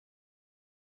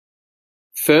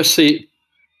Firstly,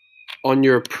 on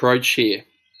your approach here,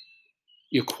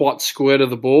 you're quite square to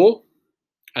the ball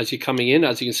as you're coming in.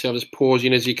 As you can see, I'll just pause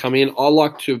in as you come in. I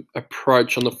like to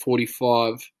approach on the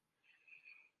 45,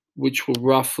 which will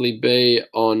roughly be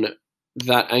on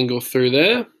that angle through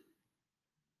there.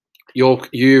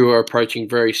 You are approaching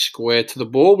very square to the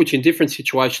ball, which in different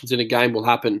situations in a game will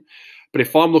happen. But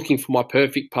if I'm looking for my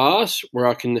perfect pass where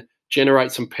I can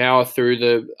generate some power through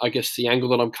the angle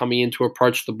that I'm coming in to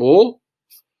approach the ball,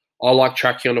 I like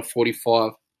tracking on a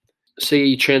 45. See,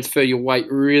 you transfer your weight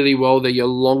really well there. You're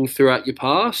long throughout your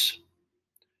pass.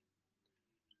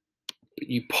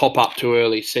 You pop up too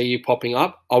early. See you popping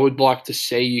up. I would like to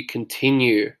see you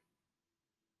continue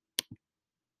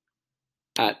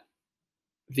at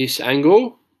this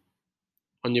angle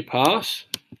on your pass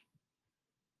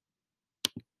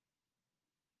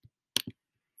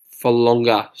for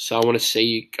longer. So I want to see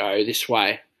you go this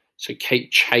way. So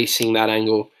keep chasing that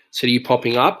angle. So you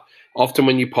popping up. Often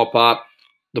when you pop up,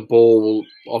 the ball will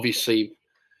obviously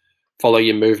follow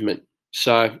your movement.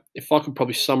 So if I could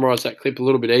probably summarize that clip a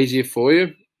little bit easier for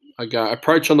you, I go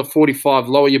approach on the 45,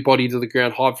 lower your body to the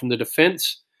ground, hide from the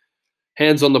defense,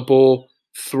 hands on the ball,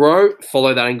 throw,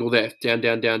 follow that angle there, down,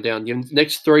 down, down, down. Your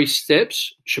next 3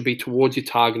 steps should be towards your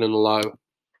target and low.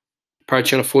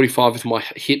 Approach on a 45 with my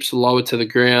hips lower to the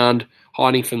ground,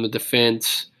 hiding from the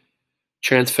defense,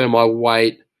 transfer my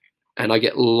weight, and I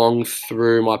get long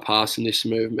through my pass in this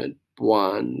movement.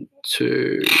 1,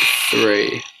 2,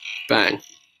 3, bang.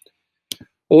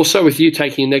 Also, with you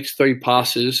taking the next 3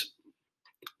 passes,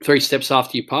 3 steps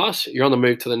after you pass, you're on the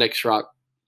move to the next ruck.